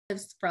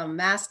from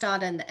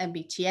MassDOT and the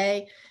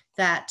MBTA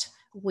that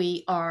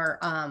we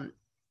are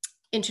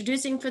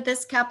introducing for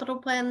this capital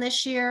plan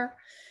this year.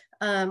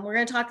 We're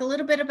going to talk a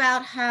little bit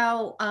about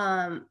how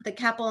the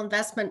capital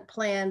investment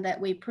plan that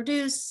we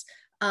produce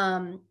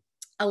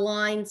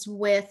aligns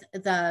with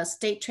the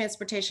State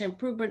Transportation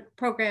Improvement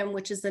Program,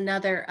 which is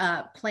another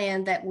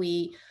plan that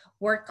we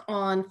work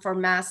on for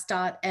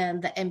MassDOT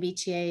and the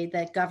MBTA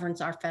that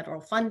governs our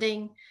federal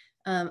funding.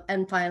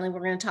 And finally,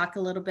 we're going to talk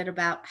a little bit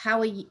about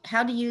how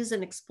to use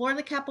and explore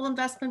the capital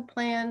investment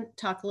plan,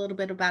 talk a little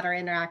bit about our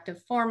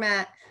interactive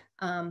format.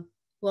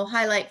 We'll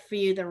highlight for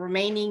you the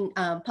remaining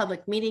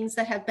public meetings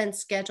that have been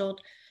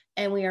scheduled,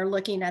 and we are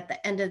looking at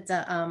the end of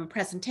the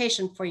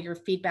presentation for your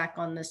feedback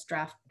on this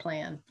draft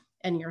plan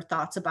and your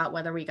thoughts about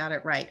whether we got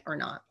it right or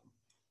not.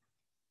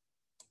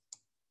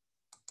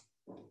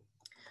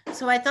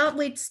 So I thought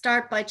we'd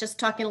start by just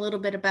talking a little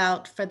bit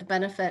about, for the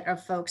benefit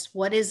of folks,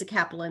 what is a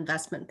capital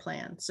investment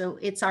plan? So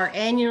it's our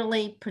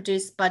annually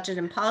produced budget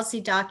and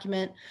policy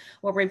document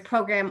where we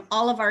program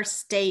all of our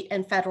state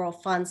and federal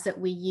funds that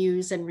we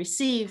use and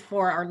receive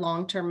for our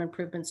long-term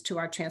improvements to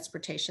our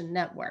transportation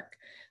network.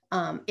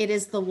 It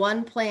is the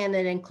one plan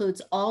that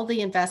includes all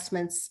the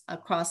investments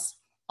across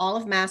all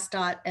of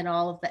MassDOT and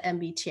all of the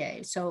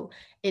MBTA. So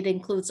it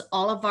includes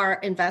all of our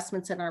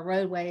investments in our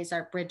roadways,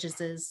 our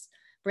bridges,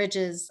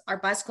 our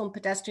bicycle and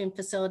pedestrian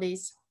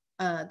facilities,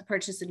 the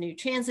purchase of new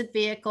transit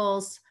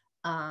vehicles,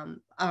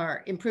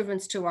 our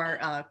improvements to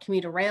our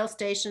commuter rail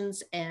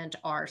stations and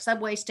our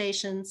subway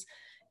stations,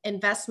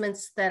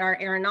 investments that our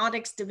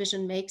aeronautics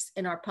division makes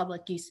in our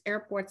public use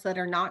airports that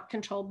are not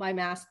controlled by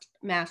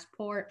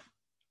Massport,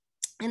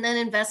 and then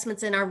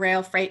investments in our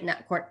rail freight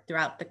network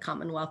throughout the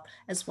Commonwealth,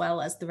 as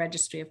well as the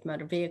Registry of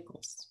Motor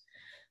Vehicles.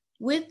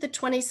 With the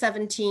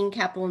 2017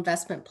 capital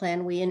investment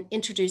plan, we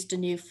introduced a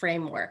new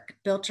framework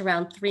built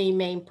around three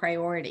main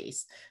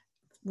priorities: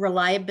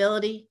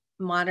 reliability,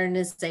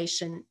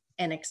 modernization,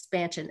 and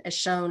expansion, as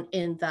shown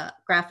in the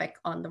graphic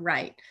on the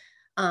right.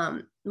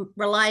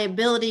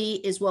 Reliability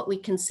is what we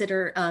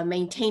consider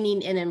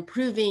maintaining and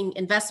improving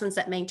investments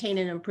that maintain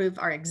and improve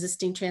our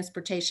existing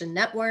transportation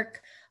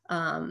network.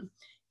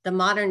 The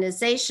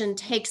modernization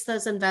takes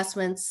those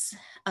investments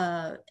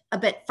a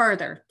bit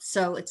further.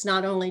 So it's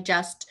not only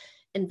just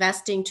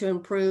investing to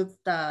improve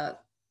the,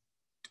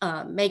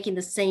 making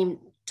the same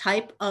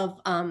type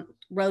of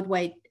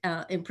roadway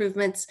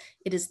improvements.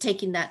 It is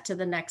taking that to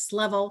the next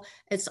level.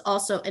 It's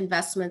also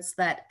investments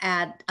that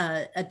add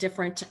a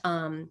different,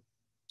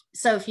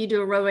 so if you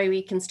do a roadway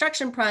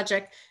reconstruction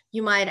project,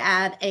 you might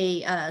add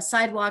a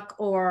sidewalk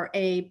or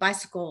a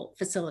bicycle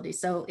facility.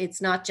 So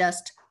it's not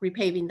just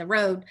repaving the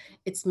road,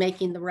 it's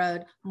making the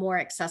road more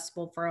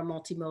accessible for a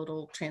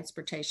multimodal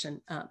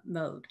transportation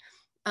mode.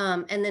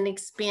 And then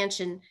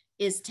expansion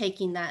is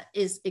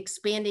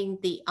expanding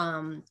the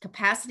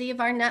capacity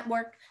of our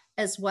network,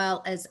 as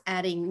well as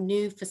adding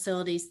new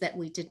facilities that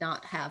we did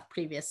not have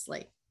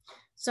previously.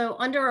 So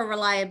under a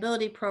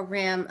reliability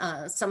program,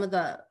 some of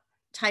the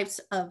types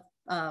of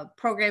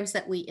programs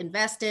that we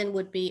invest in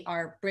would be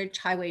our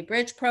highway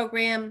bridge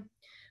program,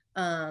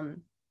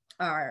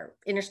 our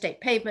interstate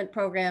pavement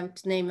program,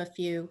 to name a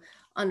few.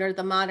 Under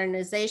the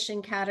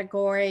modernization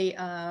category,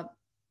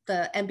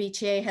 the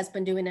MBTA has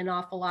been doing an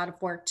awful lot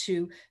of work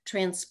to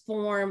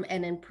transform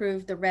and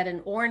improve the red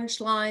and orange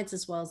lines,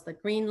 as well as the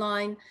green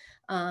line.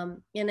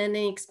 And in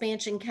the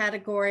expansion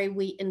category,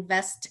 we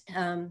invest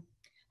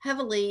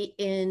heavily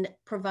in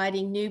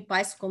providing new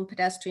bicycle and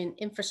pedestrian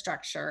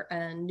infrastructure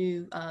and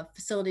new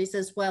facilities,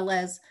 as well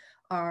as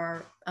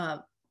our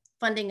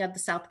funding of the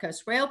South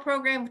Coast Rail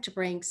Program to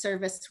bring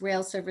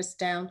rail service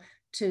down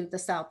to the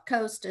South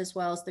Coast, as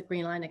well as the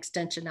Green Line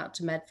extension out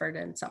to Medford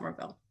and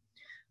Somerville.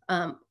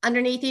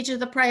 Underneath each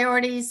of the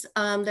priorities,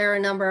 there are a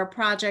number of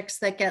projects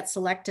that get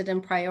selected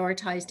and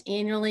prioritized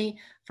annually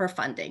for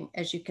funding,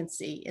 as you can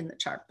see in the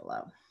chart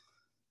below.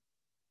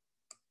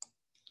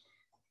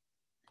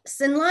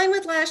 So in line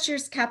with last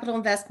year's capital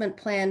investment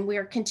plan, we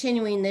are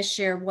continuing this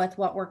year with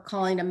what we're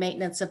calling a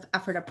maintenance of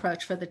effort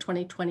approach for the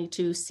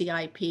 2022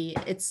 CIP.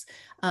 It's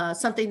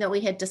something that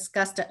we had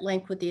discussed at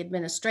length with the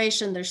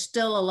administration. There's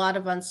still a lot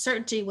of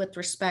uncertainty with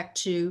respect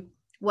to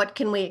what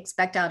can we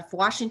expect out of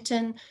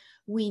Washington.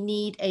 We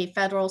need a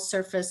federal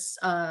surface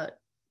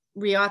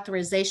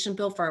reauthorization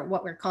bill for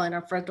what we're calling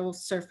our federal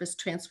surface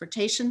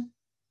transportation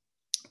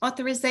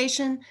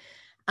authorization.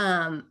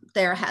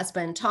 There has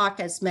been talk,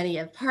 as many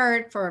have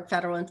heard, for a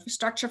federal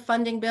infrastructure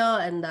funding bill,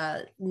 and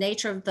the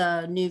nature of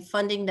the new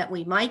funding that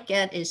we might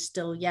get is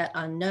still yet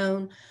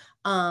unknown.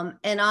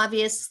 And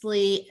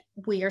obviously,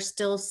 we are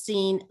still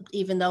seeing,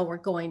 even though we're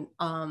going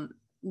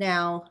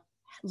now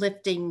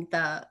lifting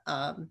the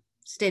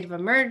state of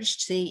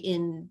emergency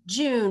in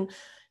June,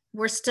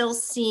 we're still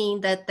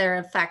seeing that there are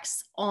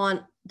effects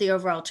on the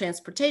overall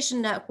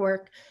transportation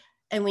network,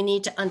 and we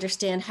need to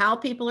understand how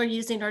people are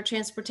using our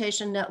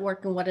transportation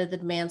network and what are the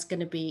demands going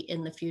to be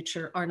in the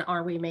future, and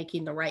are we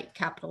making the right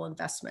capital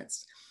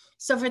investments.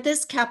 So for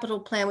this capital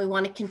plan, we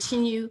want to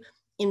continue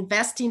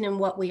investing in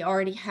what we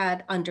already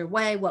had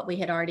underway, what we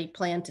had already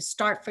planned to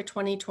start for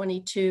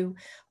 2022.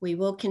 We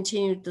will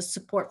continue the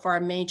support for our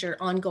major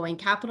ongoing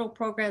capital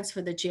programs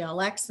for the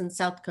GLX and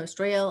South Coast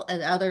Rail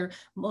and other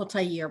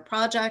multi-year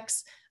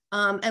projects.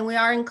 And we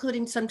are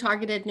including some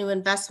targeted new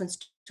investments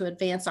to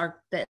advance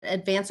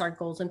our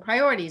goals and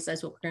priorities,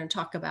 as what we're going to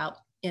talk about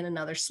in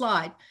another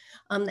slide.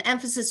 The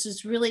emphasis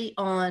is really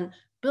on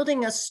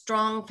building a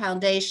strong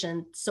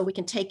foundation so we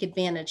can take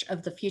advantage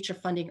of the future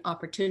funding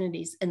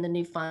opportunities and the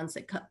new funds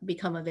that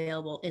become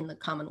available in the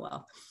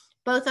Commonwealth.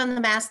 Both on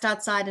the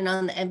MassDOT side and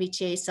on the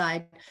MBTA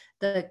side,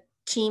 the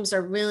teams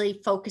are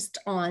really focused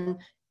on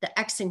the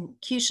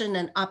execution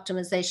and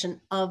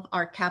optimization of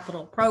our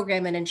capital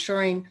program and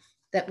ensuring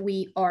that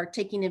we are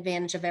taking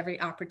advantage of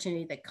every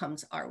opportunity that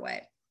comes our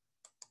way.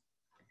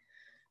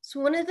 So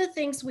one of the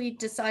things we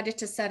decided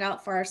to set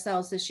out for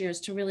ourselves this year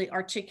is to really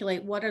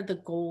articulate what are the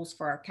goals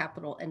for our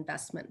capital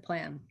investment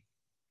plan.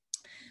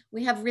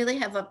 We really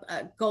have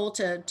a goal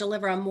to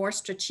deliver a more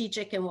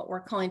strategic and what we're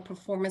calling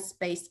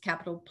performance-based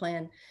capital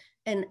plan,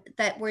 and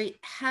that we're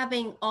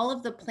having all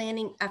of the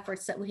planning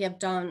efforts that we have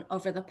done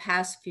over the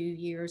past few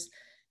years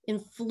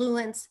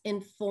influence,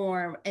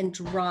 inform, and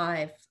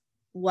drive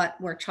what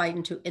we're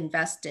trying to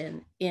invest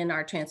in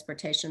our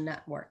transportation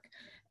network.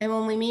 And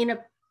when we mean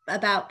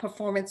about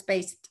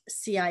performance-based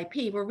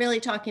CIP, we're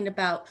really talking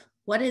about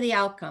what are the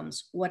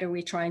outcomes, what are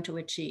we trying to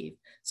achieve?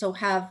 So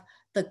have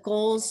the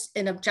goals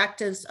and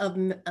objectives of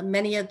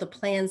many of the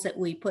plans that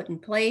we put in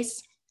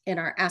place in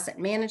our asset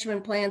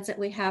management plans that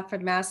we have for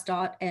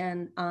MassDOT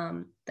and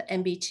the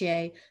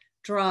MBTA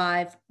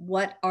drive,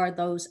 what are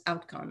those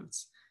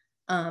outcomes?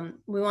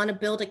 We want to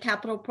build a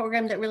capital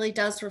program that really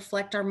does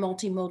reflect our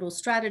multimodal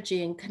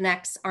strategy and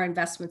connects our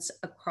investments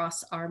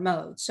across our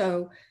modes.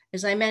 So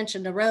as I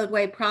mentioned, a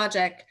roadway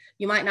project,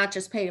 you might not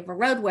just pave a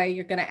roadway,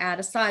 you're going to add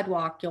a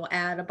sidewalk, you'll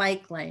add a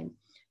bike lane.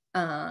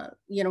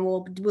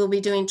 We'll be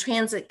doing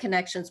transit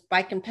connections,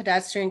 bike and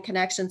pedestrian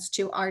connections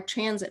to our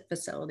transit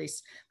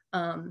facilities.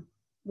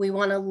 We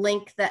want to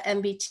link the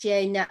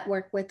MBTA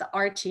network with the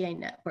RTA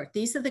network.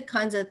 These are the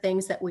kinds of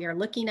things that we are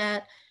looking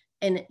at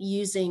and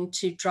using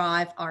to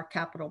drive our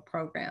capital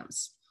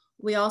programs.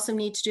 We also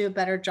need to do a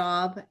better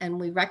job, and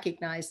we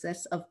recognize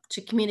this,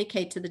 to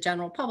communicate to the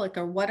general public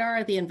or what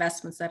are the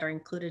investments that are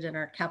included in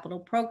our capital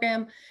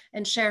program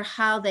and share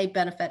how they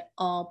benefit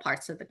all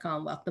parts of the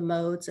Commonwealth, the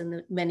modes and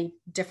the many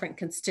different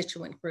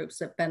constituent groups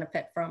that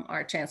benefit from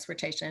our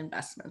transportation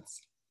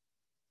investments.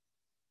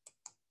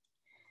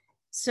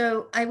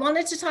 So I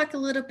wanted to talk a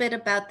little bit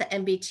about the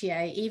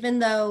MBTA, even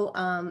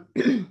though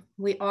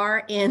we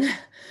are in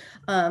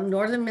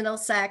northern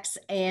Middlesex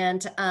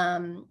and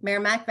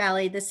Merrimack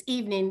Valley this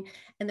evening,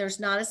 and there's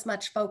not as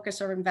much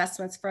focus or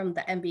investments from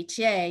the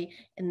MBTA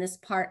in this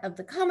part of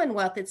the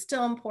Commonwealth. It's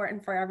still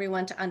important for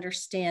everyone to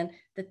understand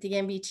that the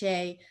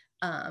MBTA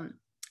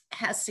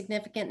has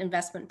significant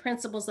investment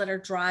principles that are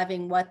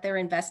driving what they're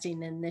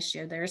investing in this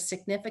year. There's a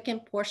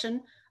significant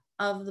portion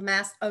of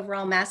the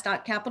overall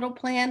MassDOT capital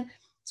plan.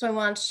 So I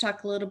wanted to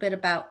talk a little bit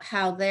about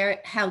how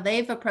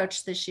they've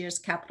approached this year's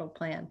capital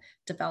plan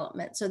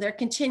development. So they're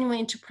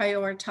continuing to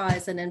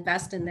prioritize and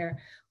invest in their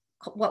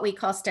what we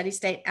call steady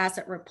state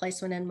asset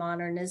replacement and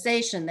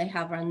modernization. They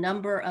have a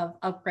number of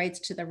upgrades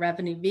to the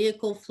revenue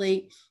vehicle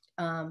fleet,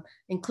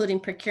 including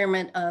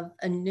procurement of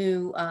a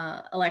new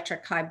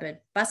electric hybrid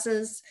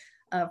buses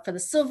for the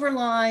Silver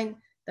Line.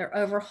 They're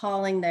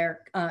overhauling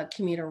their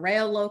commuter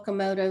rail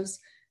locomotives,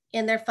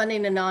 and they're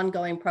funding an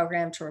ongoing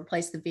program to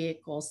replace the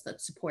vehicles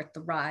that support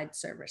the ride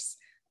service.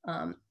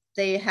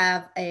 They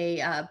have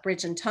a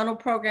bridge and tunnel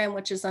program,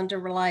 which is under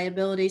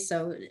reliability.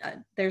 So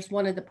there's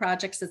one of the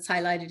projects that's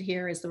highlighted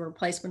here is the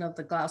replacement of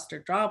the Gloucester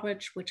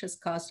drawbridge, which has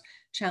caused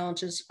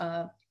challenges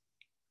for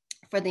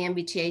the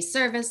MBTA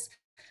service.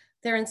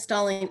 They're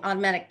installing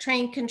automatic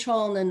train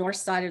control on the north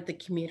side of the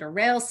commuter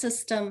rail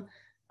system.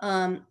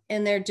 And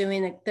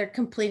they're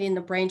completing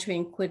the Braintree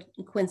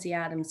and Quincy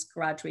Adams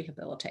garage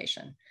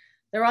rehabilitation.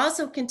 They're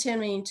also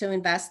continuing to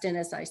invest in,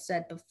 as I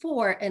said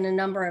before, in a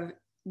number of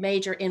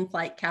major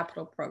in-flight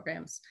capital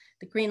programs.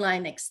 The Green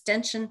Line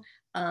extension,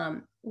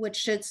 which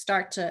should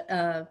start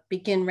to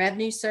begin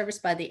revenue service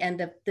by the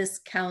end of this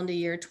calendar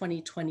year,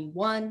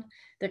 2021.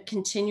 They're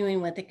continuing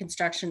with the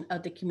construction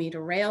of the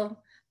commuter rail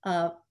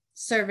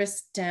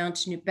service down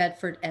to New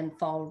Bedford and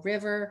Fall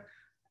River.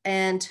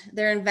 And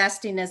they're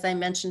investing, as I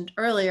mentioned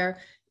earlier,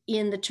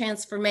 in the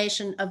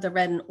transformation of the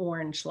red and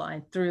orange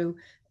line through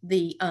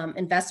the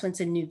investments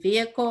in new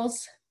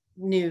vehicles,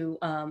 new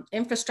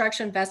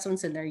infrastructure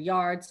investments in their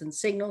yards and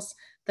signals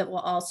that will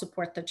all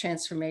support the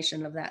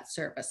transformation of that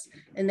service.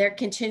 And they're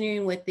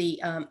continuing with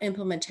the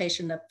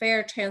implementation of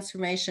fare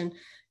transformation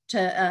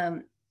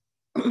to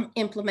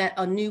implement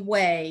a new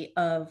way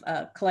of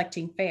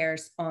collecting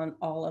fares on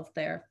all of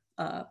their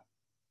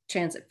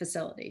transit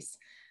facilities.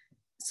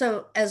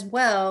 So as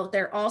well,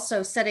 they're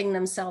also setting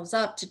themselves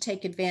up to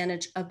take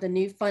advantage of the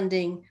new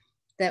funding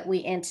that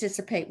we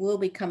anticipate will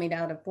be coming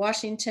out of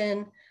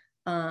Washington.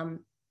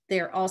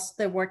 They're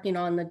working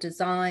on the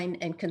design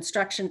and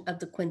construction of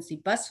the Quincy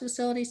bus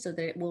facility so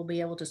that it will be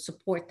able to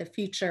support the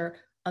future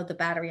of the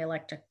battery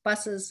electric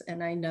buses.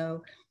 And I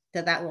know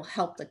that that will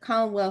help the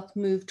Commonwealth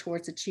move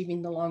towards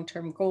achieving the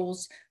long-term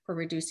goals for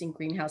reducing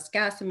greenhouse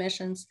gas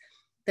emissions.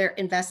 They're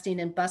investing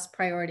in bus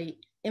priority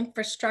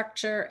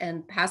infrastructure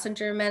and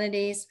passenger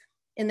amenities.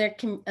 And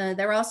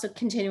they're also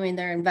continuing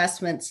their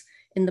investments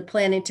in the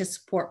planning to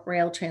support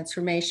rail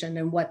transformation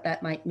and what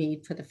that might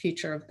mean for the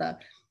future of the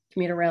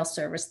commuter rail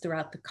service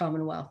throughout the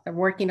Commonwealth. They're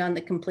working on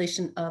the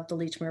completion of the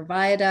Leechmere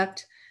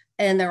Viaduct,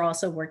 and they're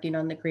also working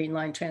on the Green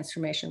Line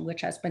transformation,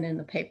 which has been in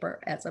the paper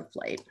as of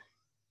late.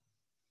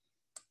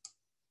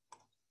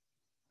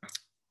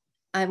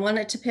 I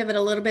wanted to pivot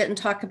a little bit and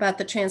talk about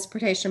the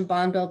transportation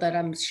bond bill that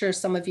I'm sure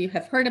some of you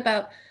have heard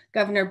about.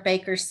 Governor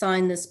Baker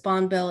signed this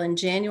bond bill in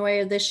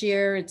January of this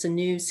year. It's a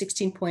new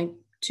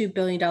 $16.2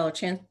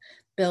 billion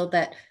bill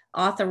that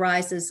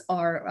authorizes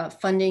our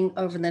funding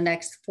over the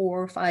next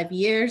 4 or 5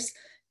 years.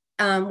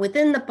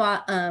 Within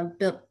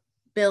the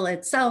bill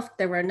itself,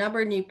 there were a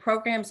number of new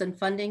programs and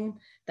funding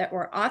that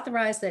were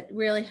authorized that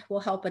really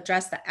will help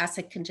address the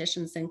asset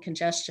conditions and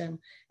congestion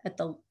at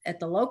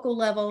the local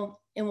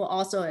level, and will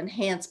also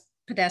enhance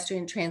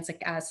pedestrian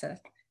transit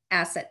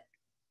asset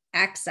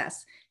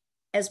access,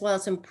 as well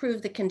as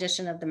improve the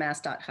condition of the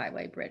MassDOT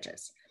highway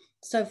bridges.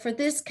 So for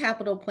this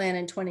capital plan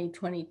in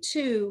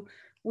 2022,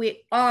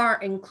 we are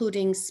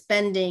including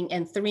spending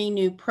in 3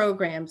 new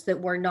programs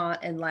that were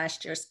not in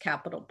last year's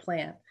capital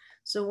plan.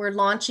 So we're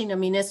launching a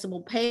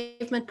municipal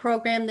pavement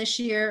program this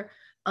year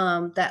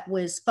that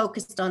was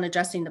focused on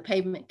addressing the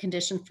pavement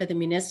condition for the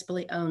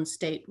municipally owned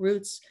state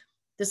routes.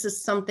 This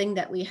is something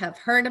that we have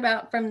heard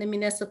about from the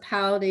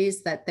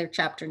municipalities, that their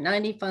Chapter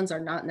 90 funds are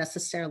not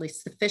necessarily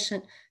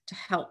sufficient to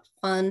help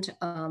fund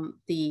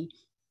the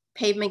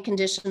pavement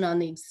condition on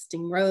the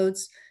existing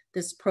roads.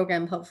 This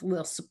program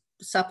will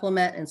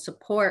supplement and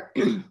support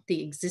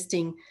the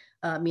existing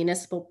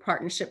municipal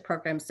partnership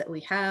programs that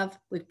we have.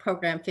 We've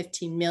programmed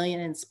 $15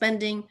 million in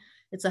spending.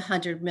 It's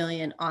 $100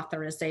 million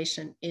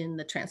authorization in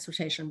the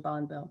transportation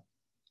bond bill.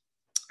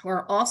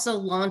 We're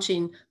also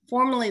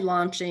formally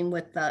launching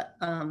with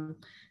the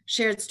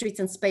Shared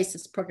Streets and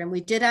Spaces program. We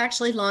did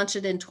actually launch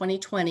it in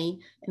 2020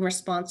 in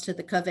response to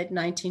the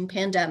COVID-19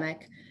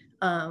 pandemic.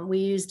 We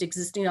used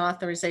existing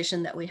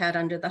authorization that we had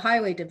under the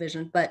Highway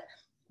Division, but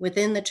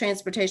within the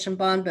transportation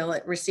bond bill,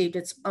 it received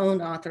its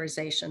own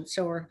authorization.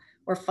 So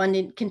we're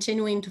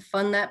continuing to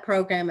fund that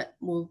program.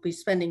 We'll be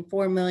spending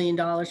 $4 million.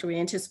 We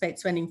anticipate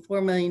spending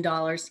 $4 million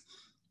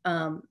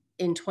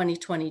in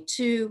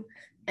 2022.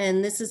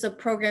 And this is a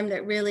program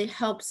that really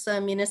helps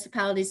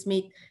municipalities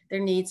meet their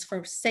needs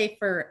for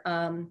safer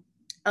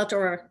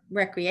outdoor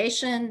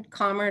recreation,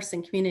 commerce,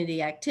 and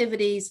community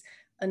activities.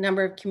 A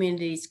number of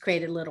communities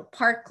created little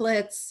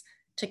parklets,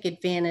 took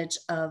advantage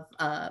of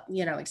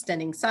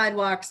extending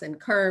sidewalks and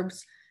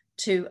curbs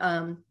to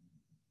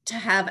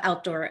have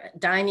outdoor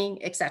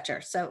dining,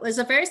 etc. So it was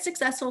a very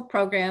successful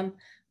program.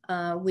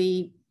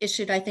 We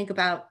issued, I think,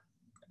 about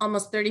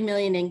almost 30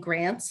 million in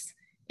grants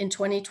in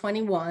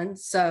 2021.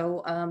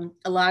 So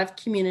a lot of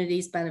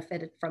communities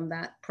benefited from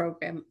that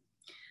program.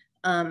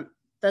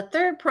 The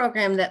third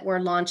program that we're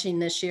launching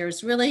this year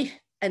is really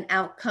an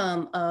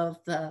outcome of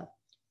the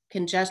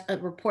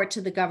report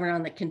to the governor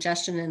on the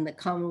congestion in the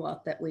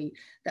Commonwealth that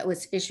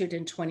was issued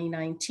in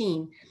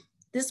 2019.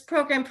 This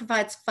program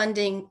provides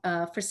funding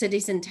for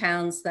cities and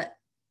towns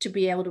to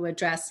be able to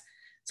address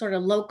sort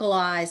of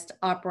localized,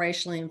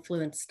 operationally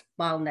influenced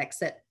bottlenecks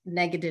that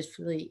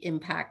negatively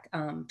impact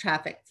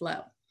traffic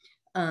flow.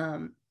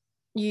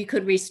 You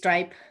could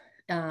restripe,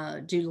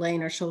 do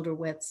lane or shoulder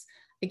widths.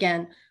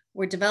 Again,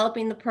 we're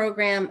developing the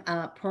program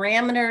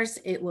parameters.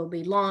 It will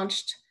be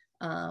launched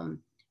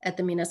at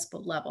the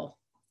municipal level.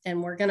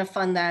 And we're going to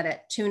fund that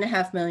at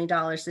 $2.5 million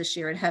this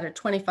year. It had a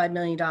 $25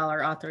 million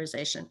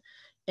authorization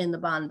in the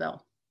bond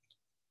bill.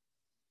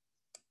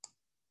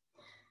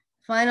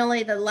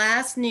 Finally, the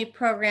last new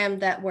program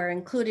that we're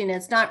including,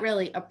 it's not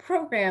really a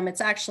program, it's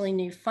actually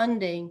new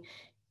funding,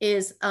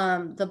 is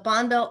the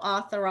bond bill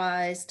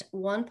authorized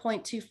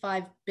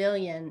 $1.25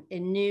 billion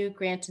in new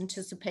grant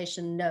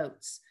anticipation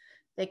notes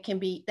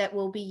that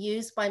will be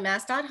used by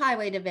MassDOT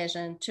Highway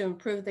Division to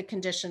improve the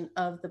condition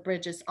of the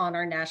bridges on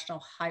our national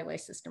highway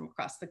system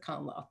across the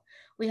Commonwealth.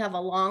 We have a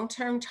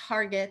long-term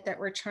target that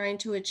we're trying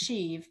to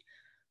achieve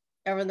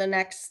over the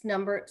next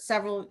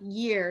several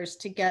years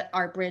to get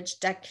our bridge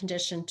deck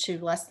condition to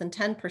less than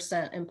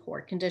 10% in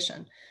poor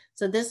condition.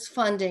 So this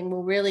funding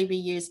will really be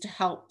used to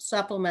help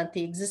supplement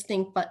the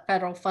existing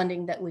federal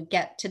funding that we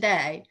get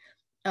today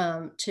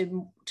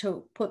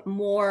to put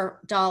more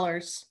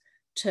dollars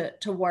to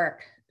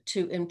work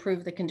to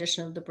improve the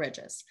condition of the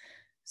bridges.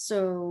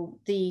 So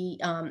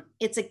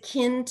it's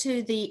akin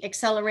to the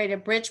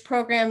Accelerated Bridge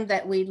Program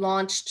that we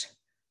launched,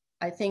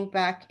 I think,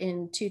 back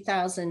in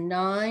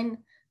 2009.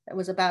 That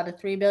was about a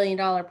 $3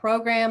 billion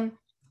program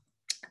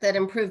that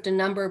improved a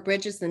number of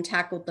bridges and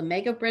tackled the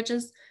mega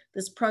bridges.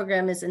 This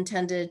program is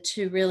intended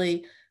to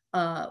really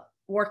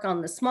work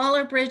on the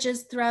smaller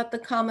bridges throughout the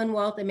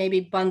Commonwealth and maybe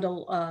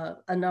bundle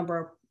a number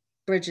of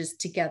bridges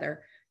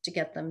together to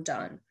get them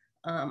done.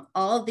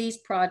 All of these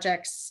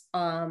projects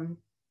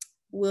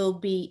will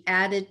be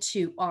added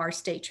to our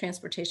state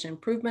transportation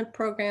improvement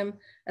program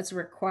as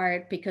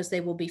required because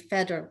they will be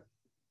funded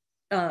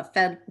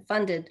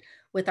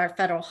with our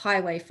federal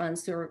highway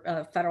funds through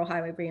a federal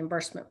highway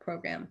reimbursement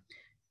program.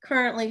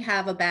 Currently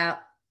have about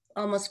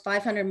almost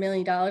 $500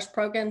 million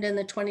programmed in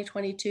the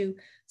 2022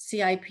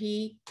 CIP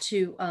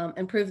to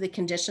improve the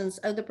conditions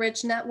of the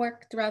bridge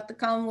network throughout the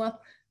Commonwealth,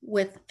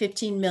 with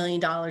 $15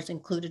 million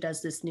included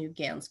as this new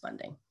GANS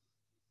funding.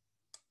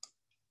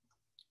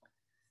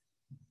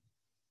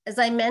 As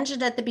I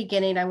mentioned at the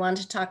beginning, I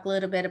wanted to talk a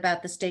little bit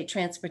about the State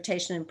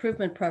Transportation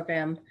Improvement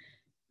Program.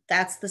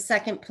 That's the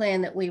second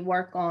plan that we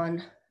work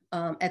on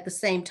at the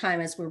same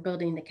time as we're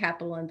building the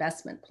capital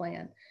investment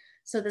plan.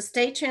 So the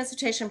State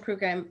Transportation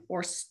Program,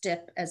 or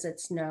STIP as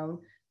it's known,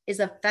 is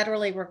a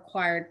federally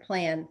required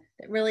plan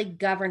that really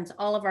governs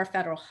all of our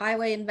federal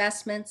highway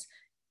investments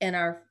and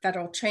our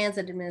Federal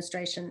Transit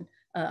Administration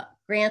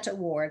grant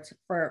awards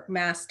for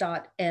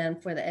MassDOT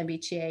and for the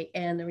MBTA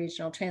and the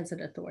regional transit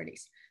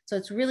authorities. So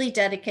it's really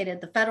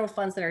dedicated, the federal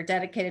funds that are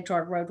dedicated to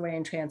our roadway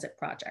and transit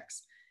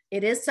projects.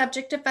 It is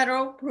subject to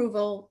federal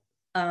approval,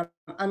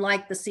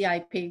 unlike the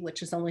CIP,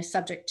 which is only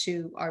subject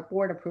to our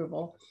board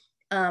approval.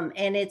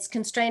 And it's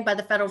constrained by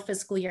the federal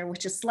fiscal year,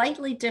 which is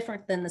slightly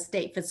different than the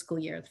state fiscal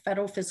year. The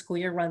federal fiscal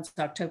year runs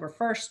October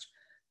 1st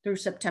through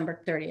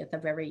September 30th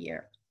of every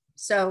year.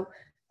 So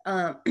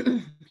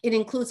it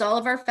includes all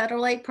of our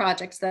federal aid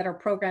projects that are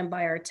programmed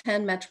by our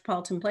 10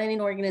 metropolitan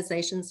planning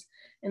organizations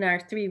and our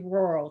 3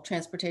 rural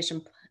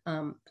transportation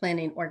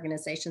planning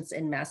organizations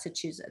in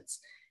Massachusetts.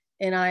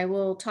 And I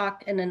will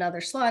talk in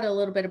another slide a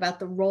little bit about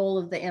the role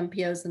of the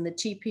MPOs and the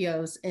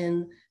TPOs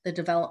in the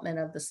development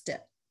of the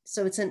STIP.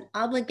 So it's an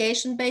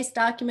obligation-based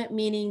document,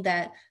 meaning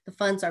that the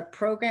funds are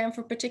programmed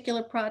for a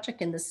particular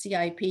project, and the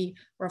CIP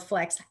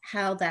reflects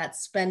how that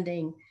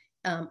spending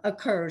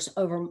occurs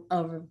over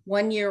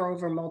 1 year or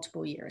over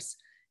multiple years.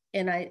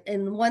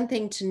 And one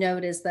thing to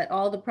note is that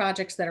all the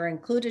projects that are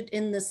included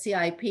in the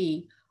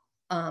CIP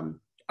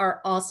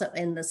are also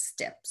in the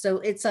STIP. So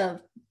it's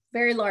a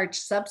very large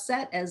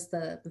subset, as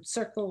the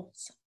circle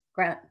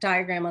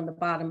diagram on the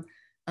bottom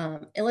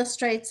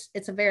illustrates.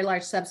 It's a very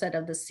large subset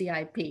of the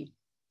CIP.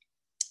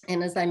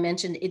 And as I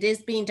mentioned, it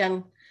is being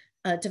done,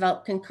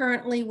 developed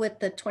concurrently with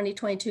the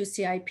 2022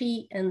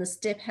 CIP, and the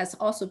STIP has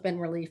also been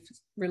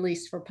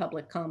released for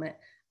public comment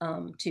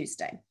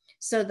Tuesday.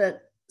 So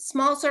the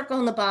small circle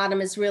on the bottom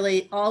is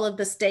really all of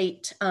the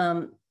state,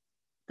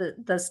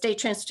 the state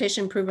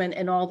transportation improvement,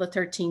 and all the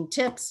 13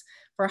 TIPs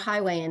for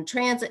highway and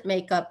transit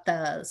make up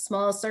the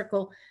small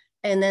circle.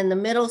 And then the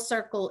middle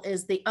circle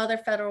is the other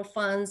federal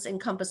funds,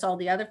 encompass all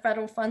the other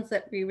federal funds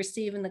that we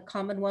receive in the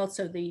Commonwealth.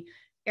 So the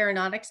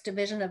Aeronautics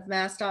Division of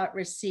MassDOT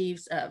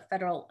receives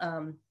Federal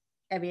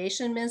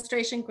Aviation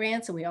Administration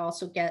grants, and we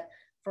also get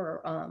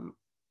for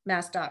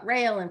MassDOT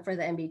Rail, and for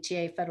the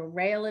MBTA Federal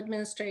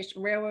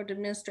Railroad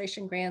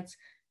Administration grants.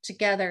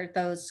 Together,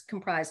 those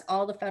comprise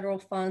all the federal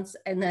funds,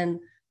 and then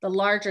the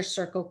larger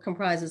circle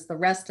comprises the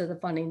rest of the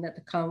funding that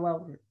the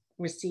Commonwealth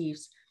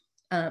receives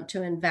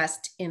to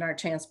invest in our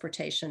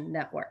transportation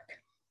network.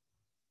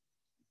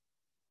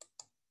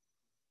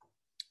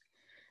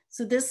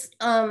 So this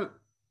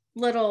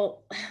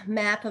little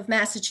map of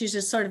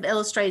Massachusetts sort of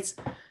illustrates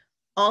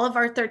all of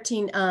our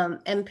 13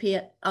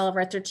 MPOs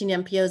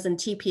and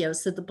TPOs.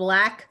 So the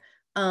black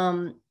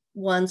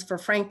ones for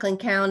Franklin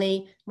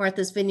County,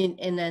 Martha's Vineyard,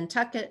 and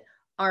Nantucket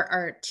are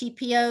our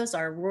TPOs,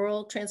 our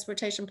rural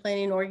transportation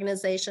planning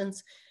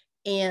organizations,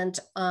 and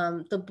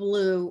the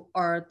blue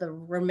are the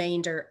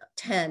remainder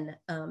 10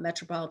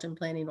 metropolitan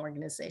planning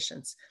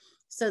organizations.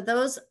 So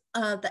those,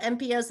 the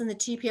MPOs and the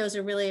TPOs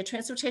are really a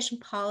transportation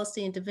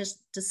policy and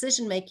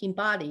decision-making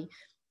body,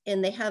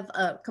 and they have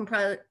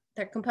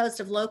they're composed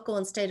of local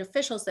and state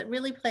officials that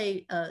really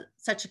play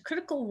such a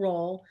critical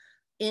role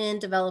in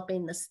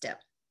developing the STIP.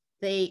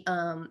 They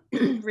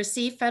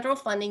receive federal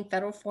funding,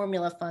 federal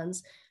formula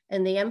funds,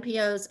 and the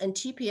MPOs and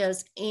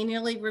TPOs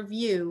annually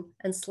review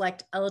and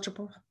select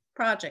eligible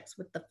projects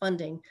with the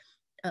funding,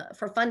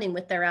 for funding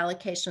with their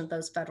allocation of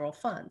those federal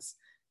funds.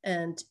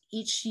 And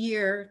each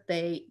year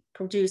they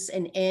produce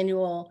an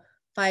annual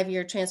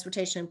 5-year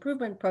transportation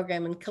improvement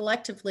program, and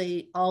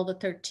collectively all the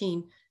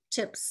 13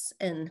 TIPs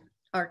and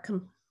are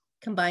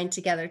combined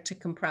together to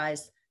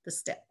comprise the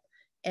STIP.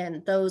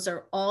 And those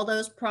are all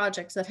those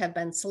projects that have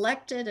been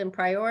selected and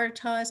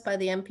prioritized by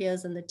the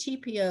MPOs and the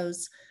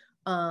TPOs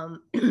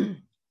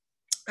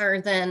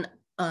are then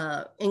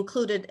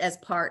included as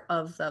part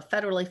of the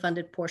federally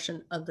funded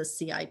portion of the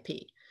CIP.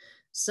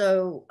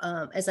 So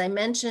as I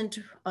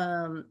mentioned,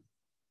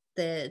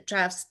 the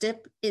draft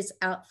STIP is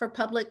out for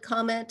public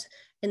comment,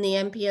 and the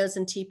MPOs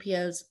and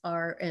TPOs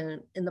are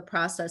in the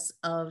process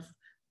of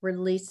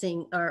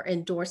releasing or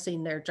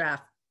endorsing their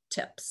draft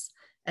TIPs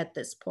at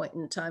this point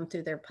in time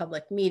through their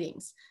public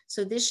meetings.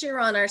 So this year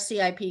on our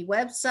CIP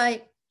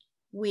website,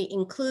 we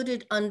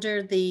included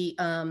under the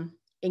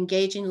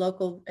engaging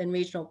local and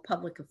regional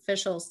public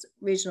officials,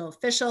 regional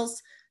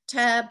officials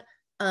tab,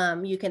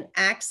 You can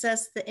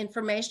access the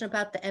information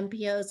about the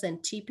MPOs and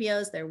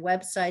TPOs, their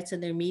websites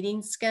and their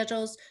meeting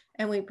schedules.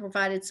 And we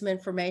provided some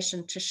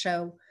information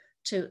to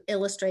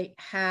illustrate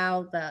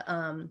how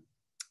the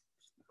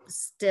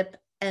STIP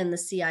and the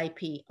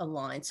CIP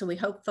align. So we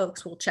hope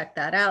folks will check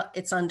that out.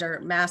 It's under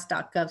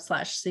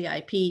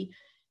mass.gov/CIP,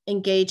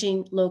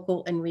 engaging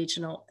local and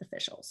regional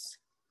officials.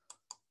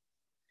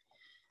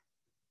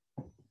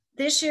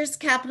 This year's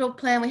capital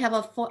plan, we have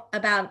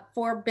about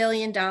 $4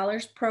 billion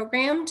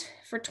programmed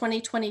for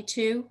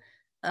 2022.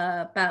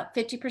 About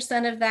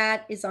 50% of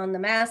that is on the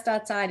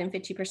MassDOT side and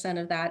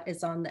 50% of that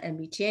is on the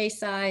MBTA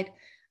side.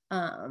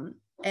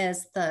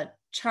 As the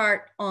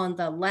chart on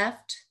the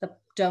left, the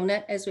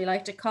donut, as we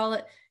like to call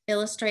it,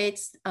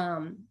 illustrates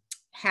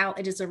how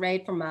it is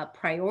arrayed from a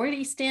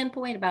priority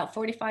standpoint. About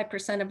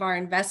 45% of our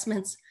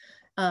investments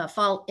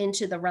fall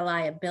into the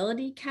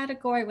reliability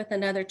category, with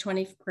another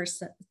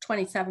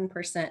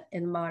 27%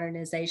 in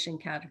modernization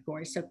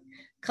category. So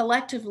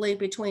collectively,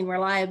 between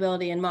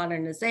reliability and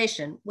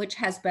modernization, which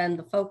has been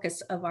the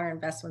focus of our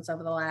investments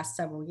over the last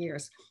several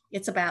years,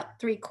 it's about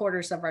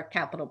 3/4 of our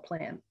capital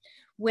plan,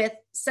 with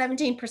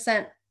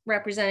 17%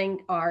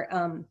 representing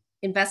our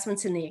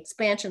investments in the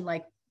expansion,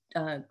 like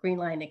Green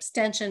Line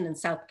Extension and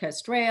South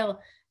Coast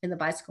Rail and the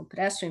bicycle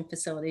pedestrian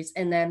facilities,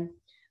 and then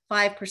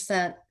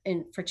 5%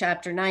 for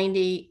Chapter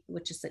 90,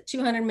 which is at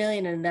 $200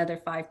 million, and another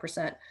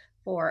 5%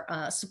 for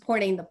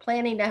supporting the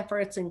planning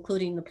efforts,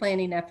 including the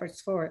planning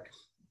efforts for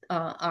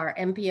our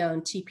MPO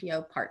and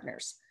TPO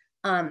partners.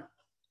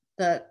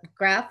 The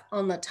graph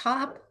on the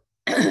top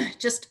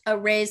just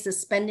arrays the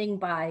spending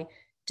by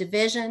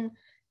division.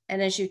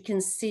 And as you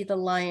can see, the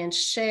lion's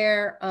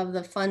share of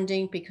the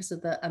funding, because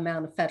of the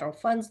amount of federal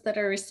funds that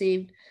are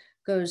received,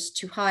 goes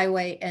to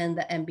highway and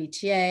the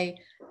MBTA,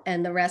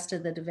 and the rest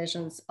of the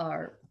divisions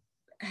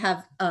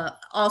have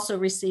also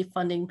received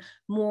funding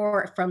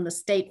more from the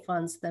state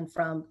funds than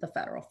from the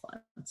federal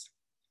funds.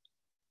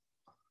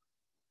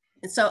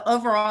 And so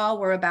overall,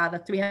 we're about a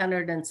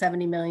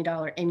 $370 million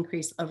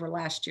increase over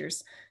last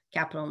year's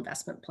capital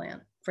investment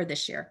plan for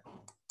this year.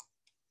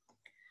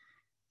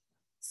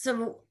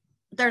 So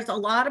there's a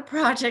lot of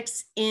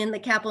projects in the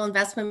capital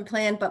investment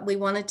plan, but we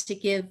wanted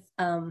to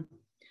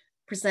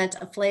present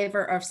a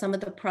flavor of some of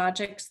the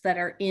projects that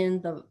are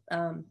in the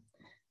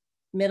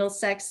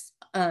Middlesex,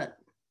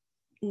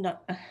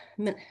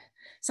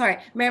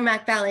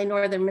 Merrimack Valley,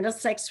 Northern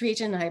Middlesex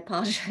region. I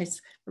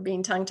apologize for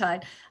being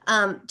tongue-tied.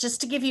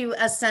 Just to give you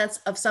a sense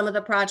of some of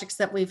the projects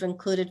that we've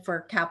included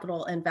for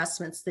capital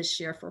investments this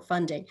year for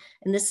funding.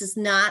 And this is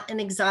not an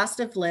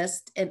exhaustive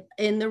list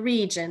in the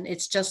region.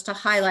 It's just a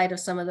highlight of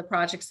some of the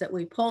projects that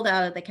we pulled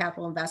out of the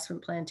capital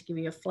investment plan to give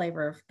you a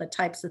flavor of the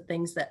types of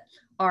things that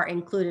are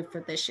included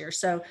for this year.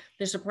 So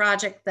there's a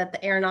project that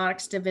the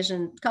Aeronautics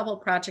Division, a couple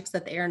of projects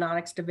that the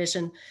Aeronautics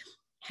Division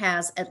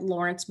has at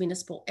Lawrence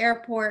Municipal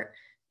Airport.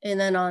 And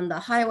then on the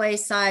highway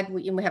side,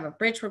 we have a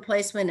bridge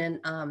replacement in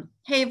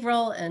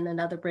Haverhill and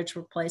another bridge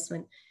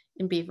replacement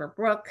in Beaver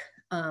Brook.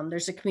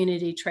 There's a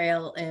community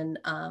trail in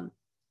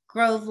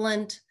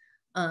Groveland.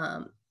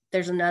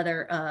 There's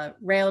another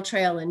rail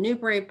trail in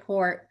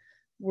Newburyport.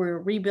 We're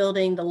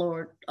rebuilding the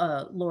Lord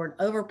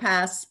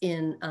Overpass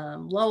in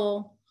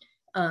Lowell.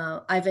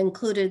 I've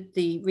included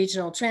the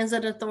Regional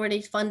Transit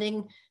Authority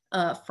funding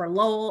for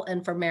Lowell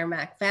and for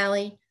Merrimack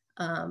Valley.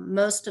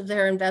 Most of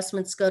their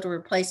investments go to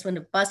replacement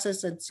of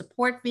buses and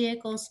support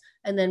vehicles,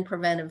 and then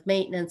preventive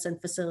maintenance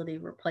and facility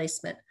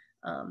replacement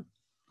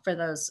for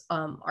those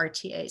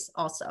RTAs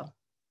also.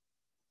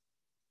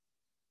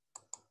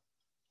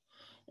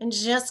 And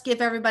just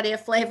give everybody a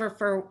flavor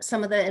for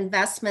some of the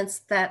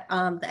investments that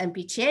the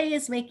MBTA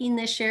is making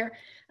this year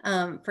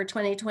for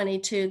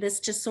 2022.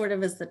 This just sort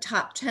of is the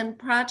top 10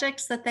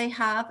 projects that they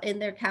have in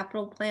their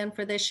capital plan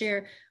for this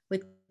year,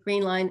 with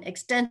Green Line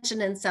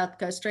Extension and South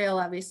Coast Rail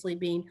obviously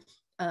being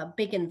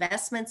big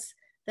investments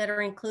that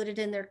are included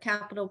in their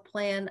capital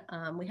plan.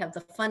 We have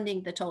the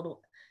funding, the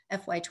total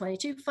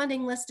FY22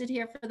 funding listed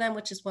here for them,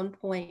 which is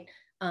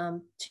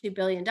 $1.2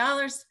 billion.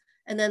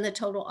 And then the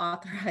total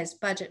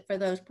authorized budget for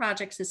those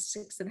projects is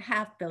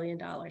 $6.5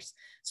 billion.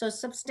 So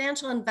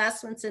substantial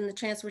investments in the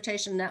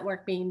transportation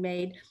network being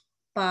made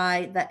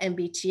by the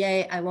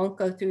MBTA. I won't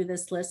go through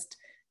this list,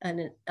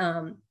 and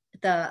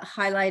the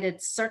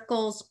highlighted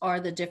circles are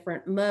the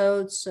different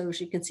modes. So as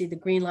you can see, the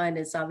green line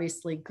is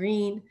obviously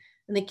green,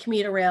 and the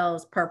commuter rail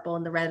is purple,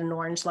 and the red and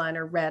orange line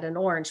are red and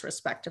orange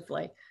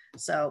respectively.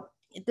 So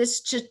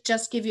this should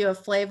just give you a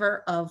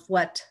flavor of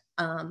what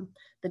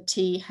the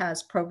T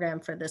has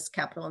programmed for this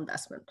capital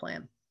investment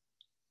plan.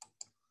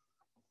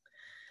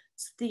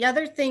 So the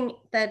other thing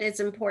that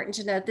is important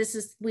to note,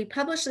 we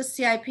publish the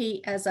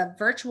CIP as a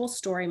virtual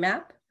story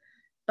map,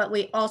 but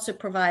we also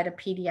provide a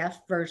PDF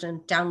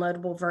version,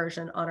 downloadable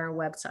version on our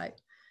website.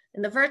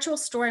 And the virtual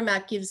story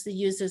map gives the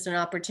users an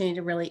opportunity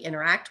to really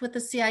interact with the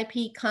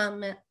CIP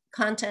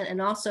content,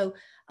 and also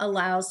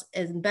allows,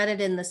 embedded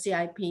in the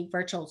CIP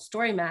virtual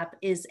story map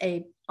is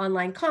a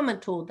online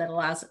comment tool that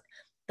allows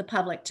the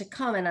public to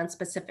comment on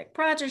specific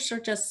projects or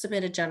just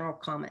submit a general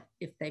comment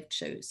if they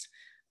choose.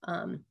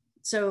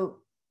 So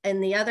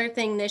And the other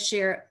thing this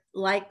year,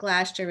 like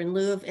last year, in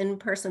lieu of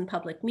in-person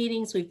public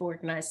meetings, we've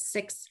organized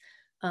 6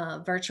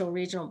 virtual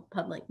regional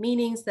public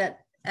meetings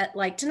that,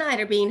 like tonight,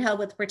 are being held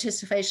with the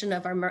participation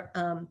of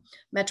our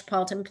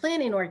metropolitan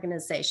planning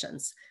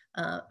organizations.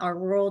 Our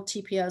rural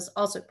TPOs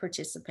also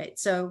participate.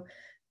 So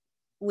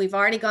we've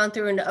already gone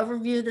through an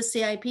overview of the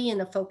CIP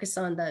and a focus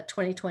on the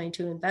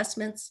 2022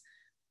 investments.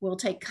 We'll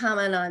take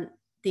comment on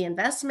the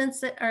investments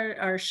that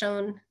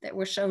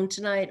were shown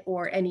tonight,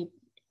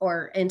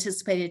 or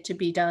anticipated to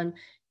be done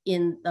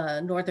in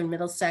the northern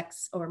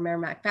Middlesex or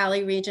Merrimack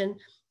Valley region,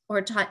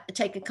 or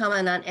take a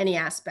comment on any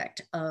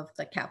aspect of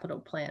the capital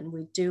plan.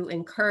 We do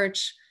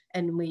encourage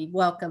and we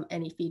welcome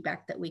any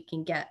feedback that we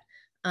can get.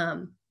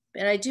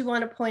 But I do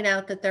want to point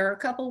out that there are a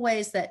couple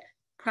ways that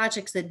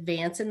projects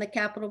advance in the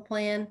capital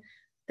plan.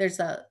 There's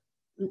the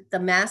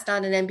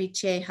MassDOT and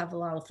MBTA have a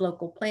lot of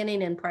local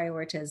planning and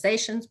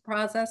prioritizations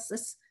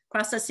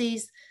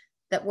processes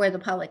that where the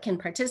public can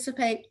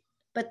participate,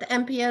 but the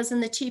MPOs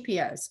and the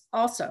TPOs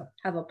also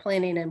have a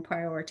planning and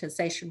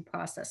prioritization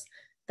process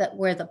that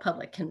where the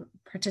public can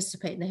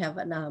participate, and they have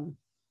a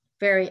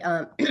very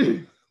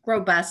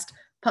robust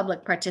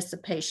public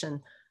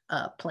participation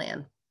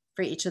plan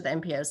for each of the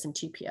MPOs and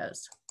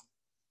TPOs.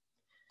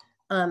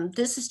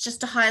 This is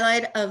just a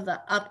highlight of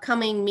the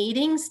upcoming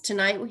meetings.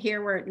 Tonight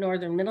we're at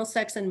Northern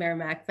Middlesex and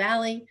Merrimack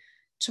Valley.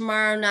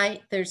 Tomorrow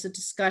night there's a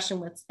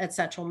discussion at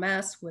Central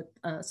Mass with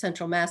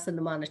Central Mass in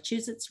the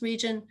Massachusetts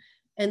region.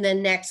 And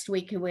then next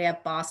week we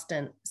have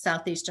Boston,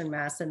 Southeastern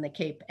Mass, and the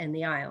Cape and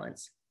the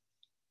Islands.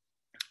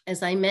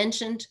 As I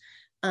mentioned,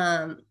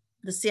 the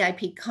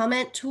CIP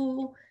comment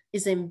tool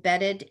is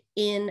embedded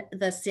in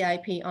the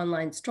CIP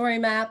online story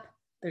map.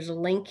 There's a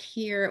link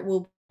here.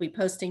 We'll be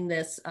posting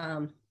this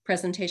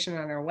presentation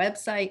on our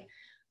website.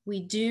 We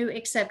do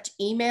accept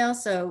email,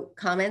 so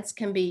comments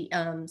can be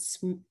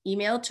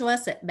emailed to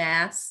us at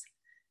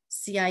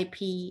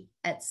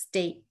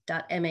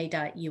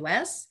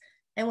masscip@state.ma.us.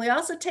 And we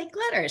also take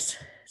letters,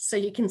 so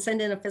you can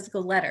send in a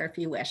physical letter if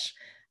you wish.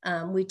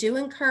 We do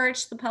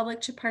encourage the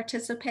public to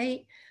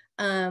participate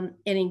and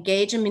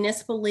engage in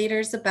municipal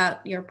leaders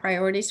about your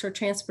priorities for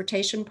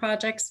transportation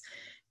projects.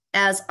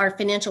 As our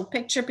financial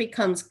picture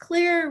becomes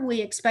clear, we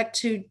expect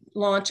to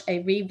launch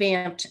a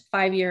revamped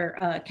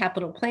 5-year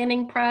capital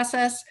planning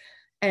process,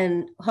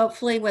 and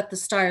hopefully with the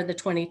start of the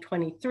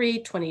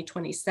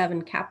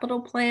 2023-2027 capital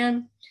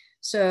plan.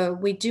 So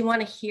we do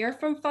want to hear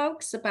from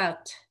folks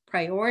about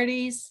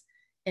priorities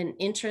and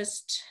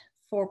interest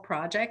for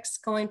projects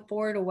going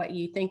forward, or what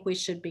you think we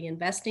should be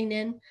investing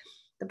in.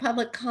 The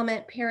public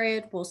comment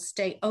period will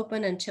stay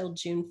open until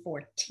June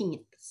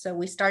 14th. So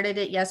we started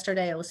it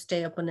yesterday. It will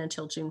stay open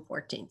until June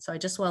 14th. So I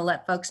just want to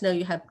let folks know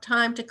you have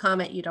time to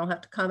comment. You don't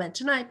have to comment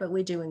tonight, but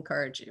we do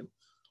encourage you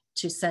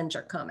to send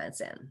your comments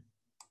in.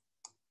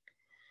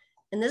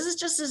 And this is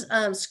just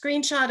a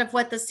screenshot of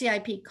what the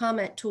CIP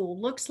comment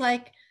tool looks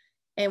like.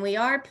 And we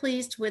are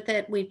pleased with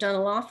it. We've done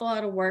an awful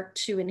lot of work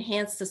to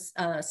enhance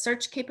the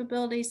search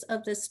capabilities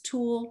of this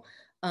tool.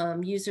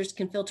 Users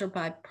can filter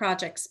by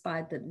projects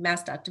by the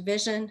MassDOT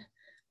division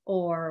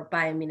or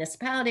by a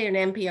municipality or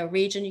an MPO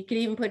region. You can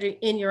even put it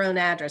in your own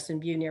address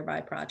and view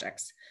nearby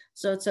projects.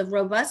 So it's a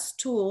robust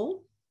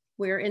tool.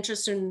 We're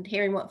interested in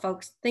hearing what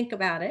folks think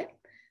about it.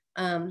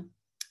 And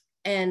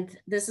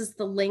this is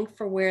the link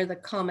for where the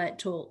comment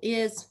tool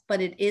is,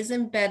 but it is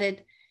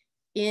embedded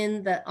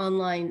in the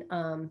online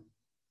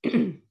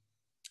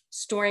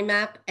story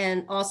map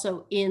and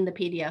also in the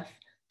PDF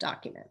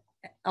document.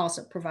 It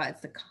also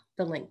provides the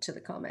link to the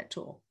comment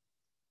tool.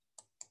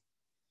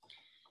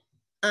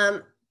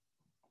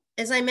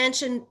 As I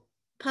mentioned,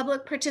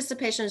 public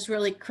participation is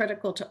really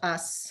critical to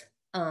us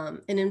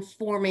in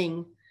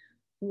informing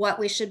what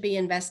we should be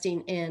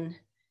investing in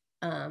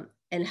and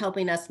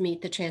helping us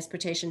meet the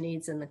transportation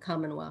needs in the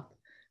Commonwealth.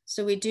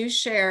 So we do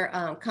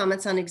share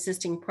comments on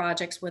existing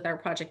projects with our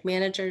project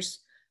managers,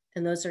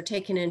 and those are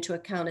taken into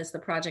account as the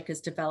project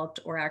is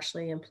developed or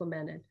actually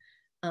implemented.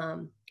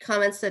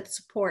 Comments that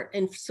support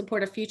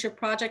of future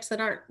projects that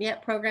aren't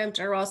yet programmed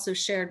are also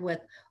shared with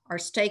our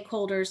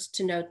stakeholders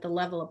to note the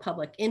level of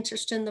public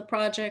interest in the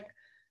project.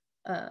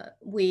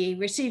 We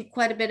received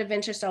quite a bit of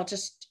interest. I'll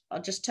just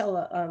tell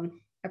a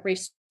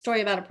brief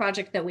story about a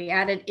project that we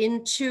added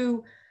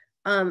into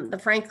the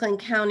Franklin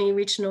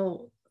County's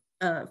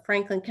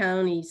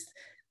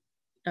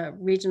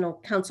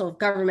Regional Council of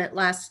Government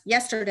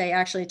yesterday,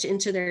 actually,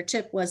 into their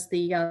tip was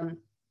the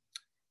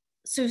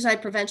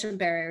suicide prevention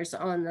barriers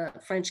on the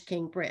French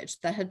King Bridge.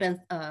 That had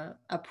been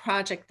a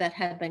project that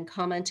had been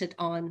commented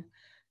on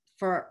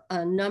for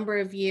a number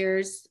of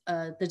years.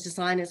 The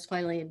design has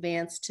finally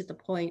advanced to the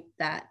point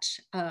that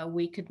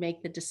we could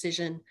make the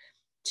decision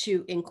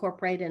to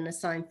incorporate and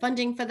assign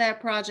funding for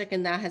that project,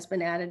 and that has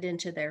been added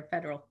into their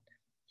federal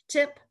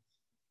tip,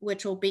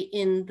 which will be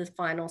in the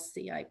final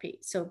CIP.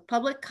 So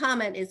public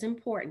comment is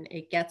important.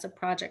 It gets a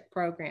project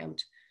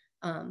programmed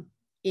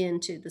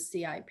into the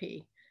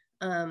CIP.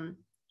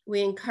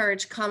 We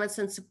encourage comments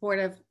in support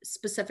of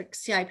specific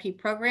CIP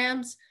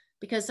programs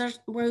because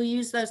we'll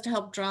use those to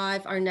help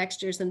drive our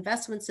next year's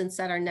investments and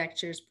set our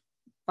next year's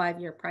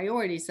 5-year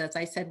priorities. As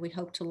I said, we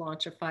hope to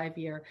launch a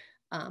 5-year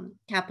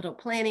capital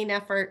planning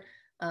effort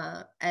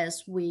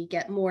as we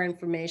get more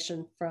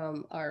information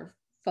from our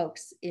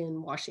folks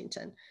in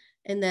Washington.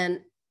 And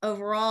then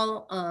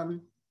overall,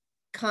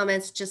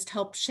 comments just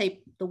help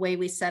shape the way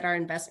we set our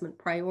investment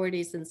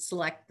priorities and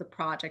select the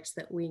projects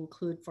that we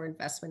include for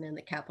investment in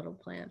the capital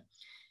plan.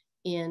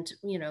 And,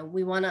 you know,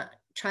 we want to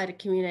try to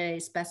communicate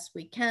as best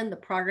we can the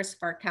progress of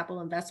our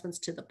capital investments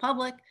to the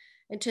public.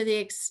 And to the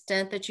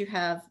extent that you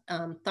have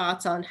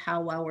thoughts on how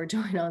well we're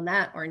doing on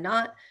that or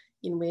not,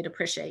 you know, we'd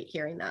appreciate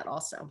hearing that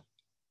also.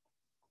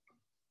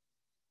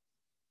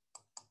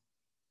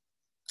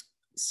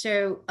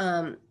 So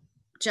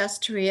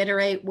just to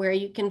reiterate where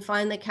you can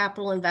find the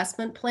capital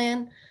investment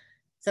plan,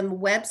 the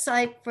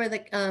website for the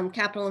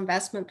capital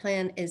investment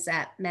plan is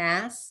at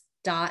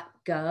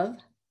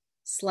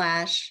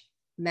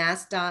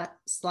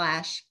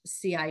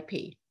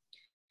mass.gov/mass./CIP.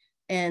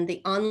 And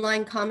the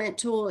online comment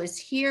tool is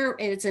here,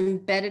 and it's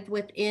embedded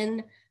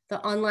within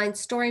the online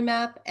story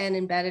map and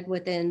embedded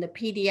within the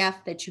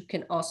PDF that you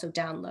can also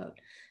download.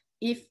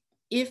 If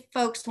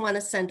folks want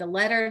to send a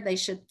letter, they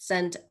should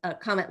send a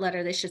comment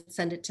letter. They should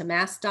send it to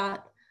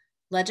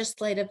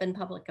Legislative and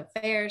Public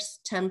Affairs,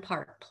 10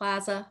 Park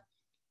Plaza,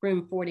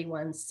 room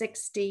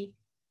 4160,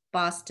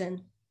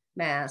 Boston,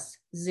 Mass.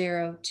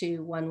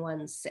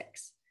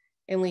 02116.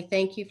 And we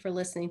thank you for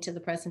listening to the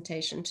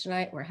presentation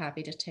tonight. We're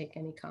happy to take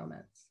any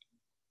comments.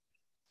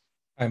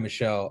 Hi,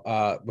 Michelle.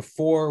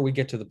 Before we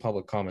get to the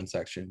public comment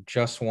section,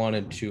 just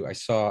wanted to, I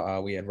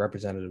saw we had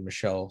Representative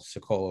Michelle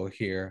Socolo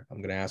here. I'm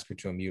going to ask her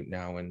to unmute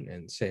now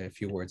and say a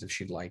few words if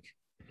she'd like.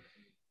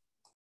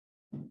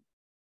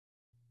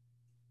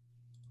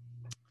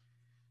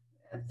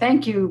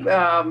 Thank you,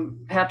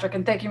 Patrick,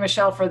 and thank you,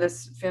 Michelle, for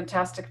this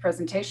fantastic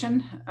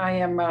presentation. I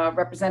am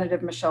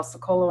Representative Michelle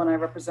Socolo, and I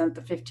represent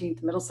the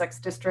 15th Middlesex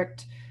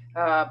District,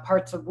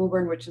 parts of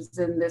Woburn, which is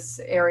in this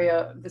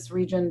area, this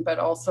region, but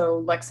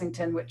also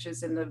Lexington, which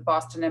is in the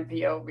Boston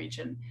MPO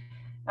region.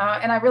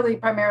 And I really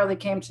primarily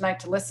came tonight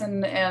to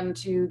listen and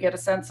to get a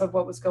sense of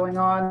what was going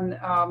on.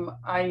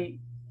 I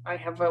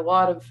have a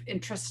lot of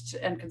interest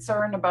and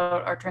concern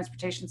about our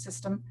transportation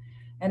system,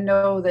 and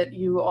know that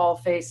you all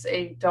face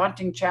a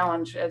daunting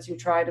challenge as you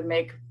try to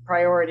make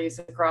priorities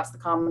across the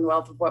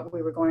Commonwealth of what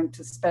we were going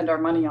to spend our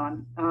money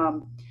on.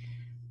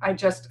 A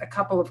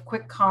couple of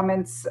quick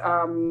comments.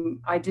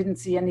 I didn't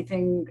see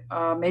anything,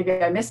 maybe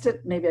I missed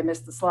it, maybe I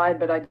missed the slide,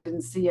 but I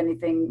didn't see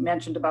anything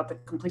mentioned about the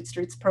Complete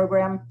Streets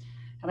program.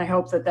 And I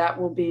hope that that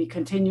will be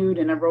continued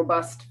in a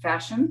robust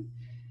fashion.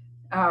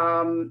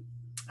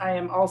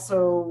 I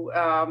also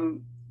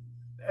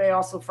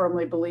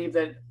firmly believe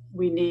that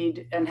we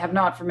need, and have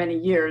not for many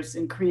years,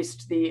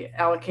 increased the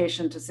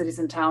allocation to cities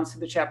and towns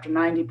through the Chapter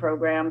 90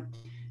 program.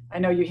 I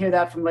know you hear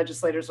that from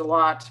legislators a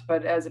lot,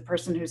 but as a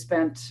person who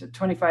spent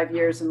 25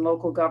 years in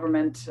local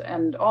government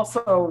and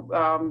also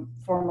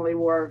formerly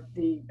wore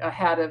the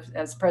hat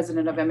as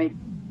president of MA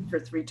for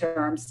 3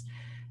 terms,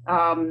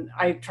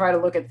 I try to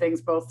look at things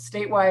both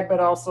statewide,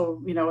 but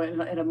also, you know,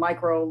 in a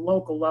micro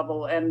local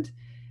level. And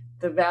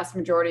the vast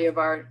majority of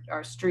our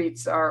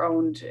streets are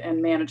owned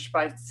and managed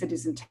by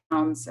cities and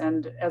towns.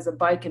 And as a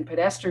bike and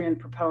pedestrian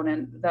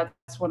proponent,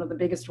 that's one of the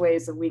biggest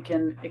ways that we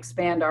can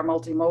expand our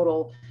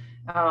multimodal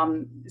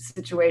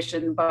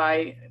situation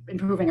by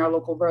improving our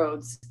local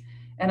roads.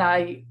 And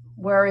I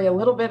worry a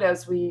little bit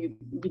as we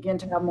begin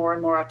to have more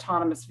and more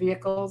autonomous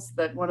vehicles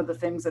that one of the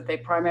things that they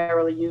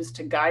primarily use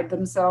to guide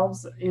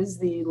themselves is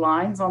the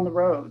lines on the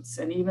roads.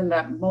 And even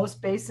that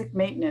most basic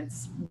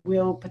maintenance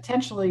will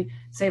potentially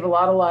save a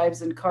lot of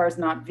lives and cars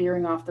not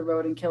veering off the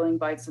road and killing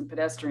bikes and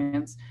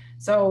pedestrians.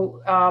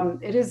 So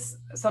it is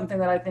something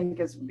that I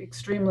think is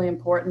extremely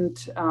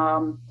important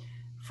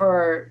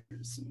for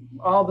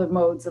all the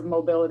modes of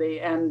mobility.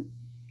 And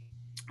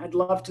I'd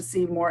love to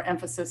see more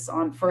emphasis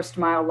on first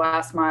mile,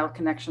 last mile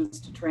connections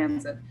to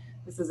transit.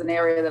 This is an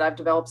area that I've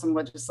developed some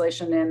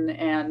legislation in,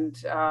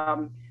 and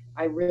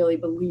I really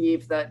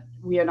believe that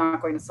we are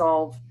not going to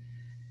solve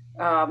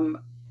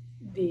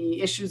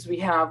the issues we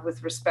have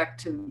with respect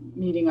to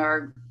meeting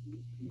our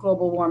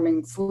Global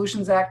Warming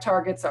Solutions Act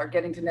targets, our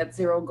getting to net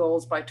zero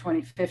goals by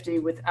 2050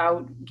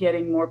 without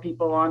getting more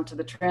people onto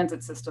the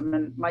transit system.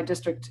 And my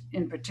district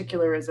in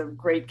particular is a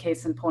great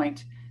case in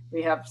point.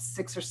 We have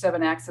 6 or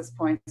 7 access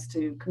points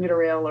to commuter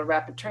rail or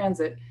rapid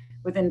transit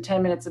within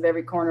 10 minutes of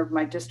every corner of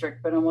my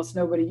district, but almost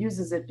nobody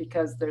uses it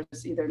because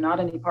there's either not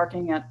any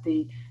parking at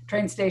the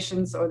train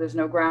stations or there's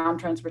no ground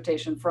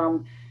transportation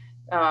from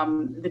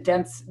the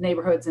dense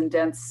neighborhoods and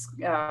dense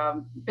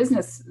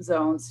business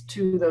zones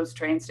to those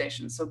train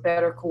stations. So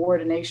better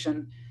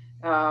coordination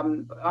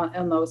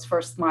on those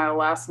first mile,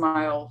 last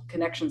mile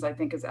connections, I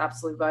think, is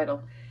absolutely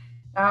vital.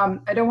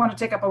 I don't want to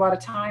take up a lot of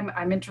time.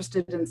 I'm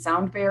interested in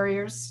sound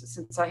barriers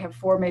since I have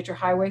 4 major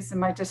highways in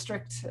my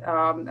district.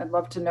 I'd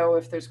love to know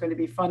if there's going to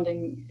be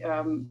funding,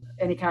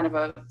 any kind of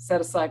a set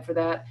aside for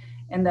that.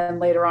 And then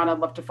later on, I'd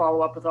love to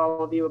follow up with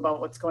all of you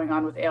about what's going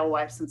on with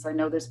alewife, since I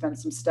know there's been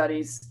some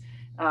studies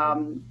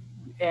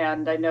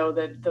And I know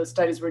that those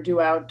studies were due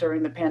out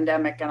during the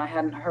pandemic, and I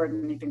hadn't heard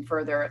anything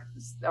further.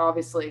 It's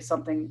obviously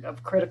something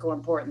of critical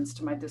importance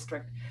to my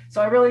district.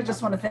 So I really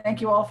just want to thank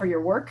you all for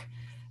your work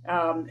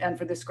and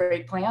for this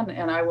great plan.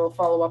 And I will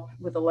follow up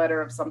with a letter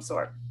of some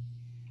sort.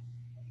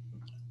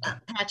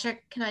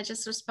 Patrick, can I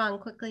just respond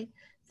quickly?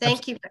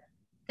 Thank you.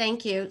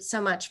 Thank you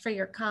so much for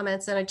your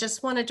comments. And I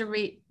just wanted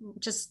to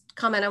just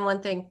comment on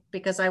one thing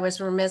because I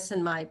was remiss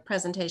in my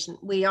presentation.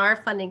 We are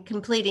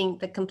completing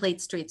the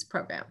Complete Streets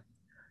program.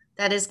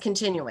 That is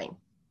continuing.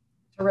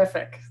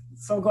 Terrific.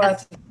 So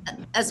glad.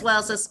 As well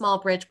as a small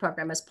bridge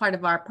program as part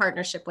of our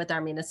partnership with our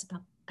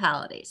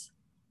municipalities.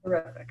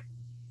 Terrific.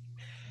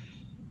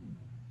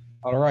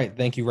 All right,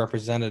 thank you,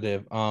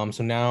 Representative. So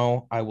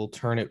now I will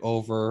turn it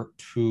over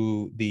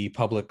to the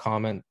public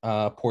comment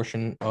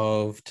portion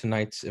of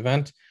tonight's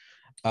event.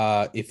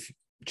 If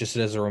just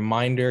as a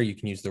reminder, you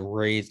can use the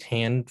raised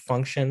hand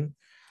function,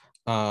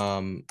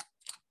 and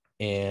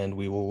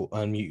we will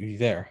unmute you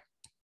there.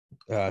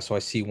 So I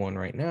see one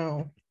right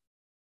now.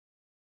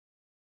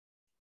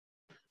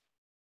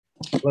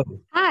 Hello.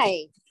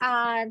 Hi,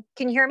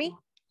 can you hear me?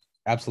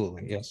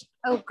 Absolutely, yes.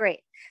 Oh,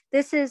 great.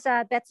 This is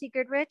Betsy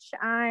Goodrich.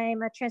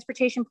 I'm a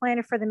transportation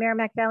planner for the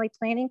Merrimack Valley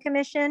Planning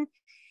Commission.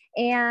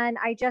 And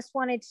I just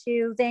wanted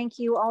to thank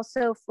you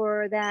also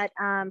for that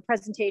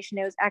presentation.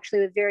 It was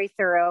actually very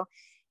thorough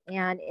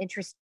and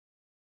interesting.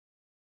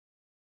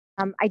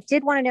 I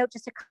did want to note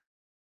just a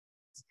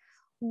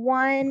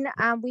one,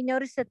 we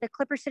noticed that the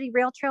Clipper City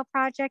Rail Trail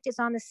project is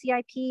on the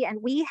CIP,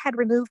 and we had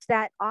removed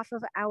that off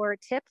of our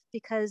TIP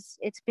because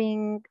it's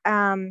being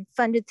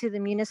funded through the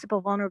Municipal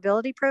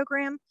Vulnerability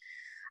Program.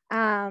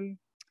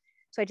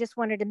 So I just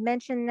wanted to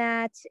mention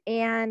that.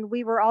 And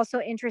we were also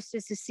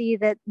interested to see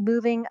that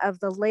moving of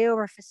the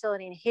layover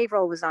facility in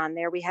Haverhill was on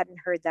there. We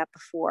hadn't heard that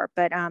before,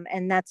 but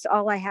and that's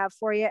all I have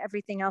for you.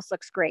 Everything else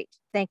looks great.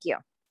 Thank you.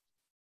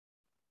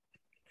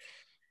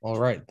 All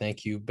right,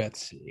 thank you,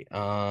 Betsy.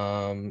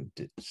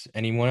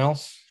 Anyone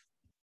else?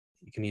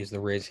 You can use the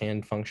raise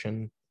hand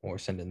function or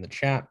send in the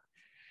chat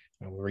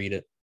and we'll read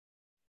it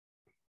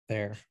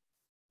there.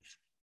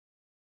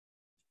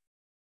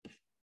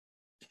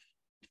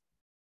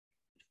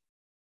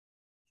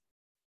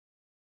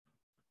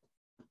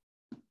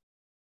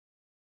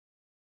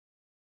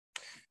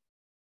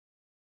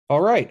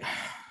 All right,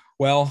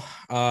 well,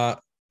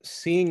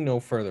 seeing no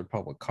further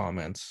public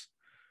comments,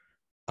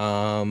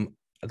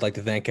 I'd like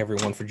to thank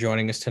everyone for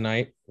joining us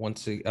tonight.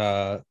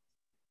 Here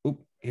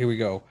we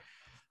go.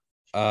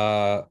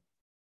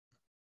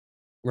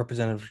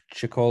 Representative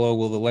Chicolo,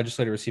 will the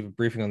legislature receive a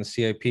briefing on the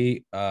CIP?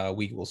 We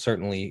can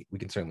certainly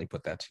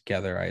put that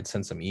together. I had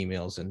sent some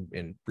emails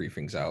and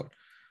briefings out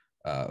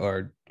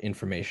or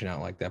information out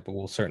like that, but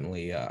we'll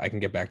certainly, I can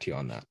get back to you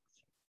on that.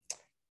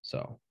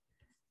 So,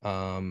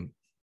 all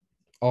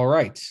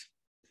right.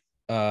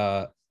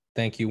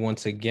 Thank you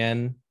once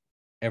again,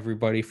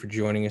 everybody, for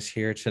joining us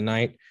here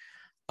tonight.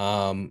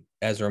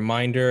 As a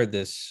reminder,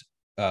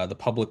 the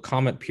public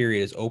comment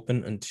period is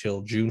open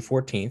until June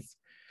 14th.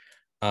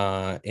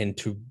 And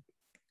to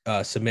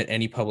submit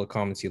any public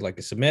comments you'd like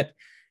to submit,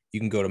 you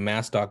can go to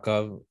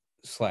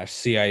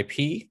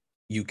mass.gov/CIP.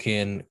 You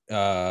can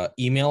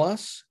email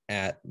us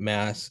at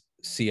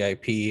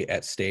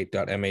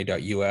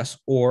masscip@state.ma.us,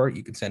 or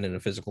you can send in a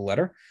physical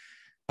letter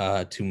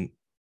to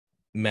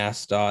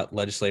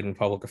Mass.Legislative and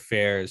Public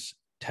Affairs,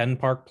 10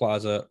 Park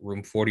Plaza,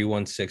 room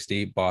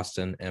 4160,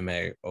 Boston,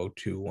 MA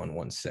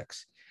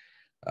 02116.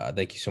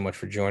 Thank you so much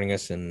for joining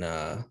us, and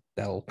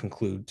that'll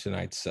conclude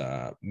tonight's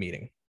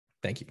meeting.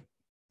 Thank you.